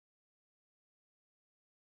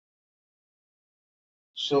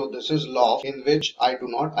So this is loft, in which I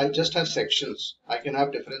just have sections. I can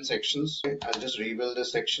have different sections. Okay, I'll just rebuild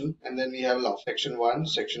this section, and then we have loft. Section 1,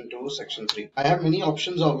 section 2, section 3. I have many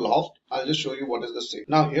options of loft. I'll just show you what is the same.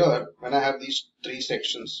 Now here, when I have these 3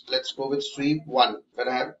 sections, let's go with sweep 1. When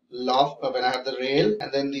I have loft, when I have the rail,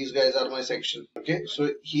 and then these guys are my section. Okay, so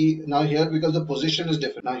now here, because the position is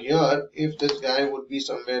different. Now here, if this guy would be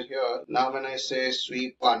somewhere here, now when I say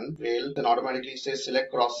sweep 1 rail, then automatically says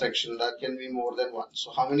select cross section. That can be more than 1.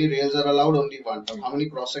 So how many rails are allowed? Only 1. But how many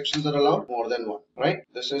cross sections are allowed? More than 1. Right?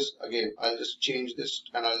 This is, again, I'll just change this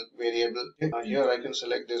and I'll variable. Okay. Now here I can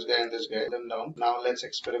select this guy and this guy, them down. Now let's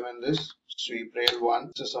experiment this. Sweep rail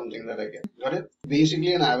 1. This is something that I get. Got it?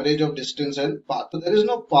 Basically an average of distance and path. So there is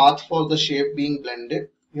no path for the shape being blended.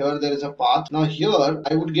 Here there is a path. Now here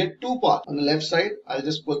I would get 2 paths. On the left side, I'll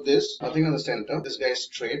just put this, nothing on the center. This guy is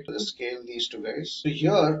straight. I'll just scale these 2 guys. So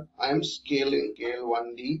here I'm scaling, scale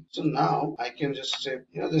 1D. So now I can just say,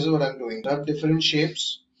 this is what I'm doing. I have different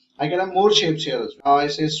shapes. I can have more shapes here as well. Now I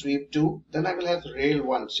say sweep 2. Then I will have rail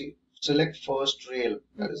 1. See, select first rail.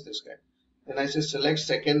 That is this guy. Then I say select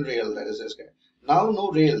second rail. That is this guy. Now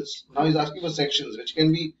no rails. Now he's asking for sections, which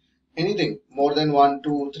can be anything more than 1,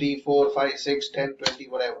 2, 3, 4, 5, 6, 10, 20,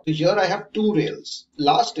 whatever. So here I have 2 rails.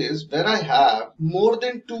 Last is where I have more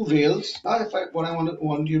than 2 rails. Now what I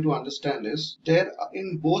want you to understand is there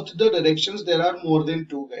in both the directions there are more than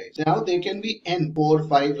 2 guys. Now they can be n, 4,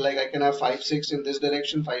 5, like I can have 5, 6 in this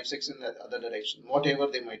direction, 5, 6 in that other direction, whatever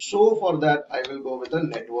they might. So for that I will go with a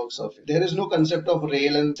network surface. There is no concept of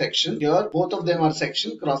rail and section. Here both of them are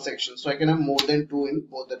section, cross section. So I can have more than 2 in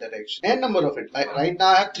both the directions. N number of it. Right now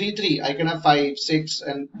I have 3. I can have 5, 6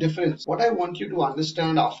 and difference. What I want you to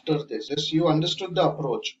understand after this is you understood the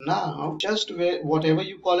approach. Now just whatever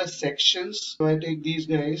you call as sections. So I take these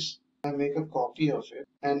guys, I make a copy of it,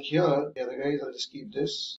 and here the other guys, I'll just keep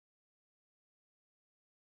this.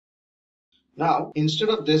 Now instead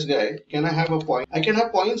of this guy, can I have a point? I can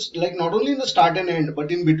have points like not only in the start and end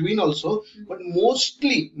but in between also, but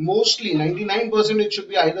mostly 99% it should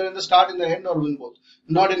be either in the start, in the end, or in both,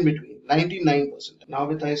 not in between. 99%. Now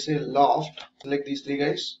with I say loft, select these 3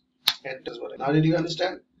 guys, enter what. Now did you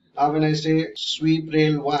understand? Now when I say sweep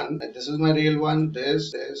rail 1, this is my rail 1,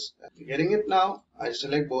 this, getting it now? I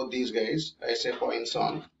select both these guys, I say points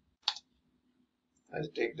on, I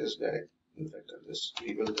take this guy. In fact, I'll just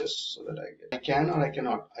rebuild this so that I can or I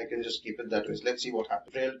cannot. I can just keep it that way. Let's see what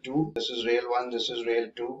happens. Rail 2, this is rail 1, this is rail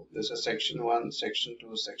 2, this is section 1, section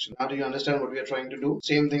 2, section. Now do you understand what we are trying to do?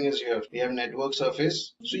 Same thing is here. We have network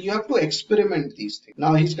surface. So you have to experiment these things.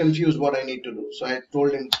 Now he's confused what I need to do. So I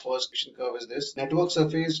told him first section curve is this. Network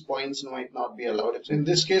surface points might not be allowed. So in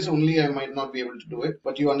this case only I might not be able to do it.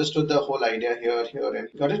 But you understood the whole idea here, and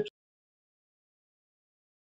got it?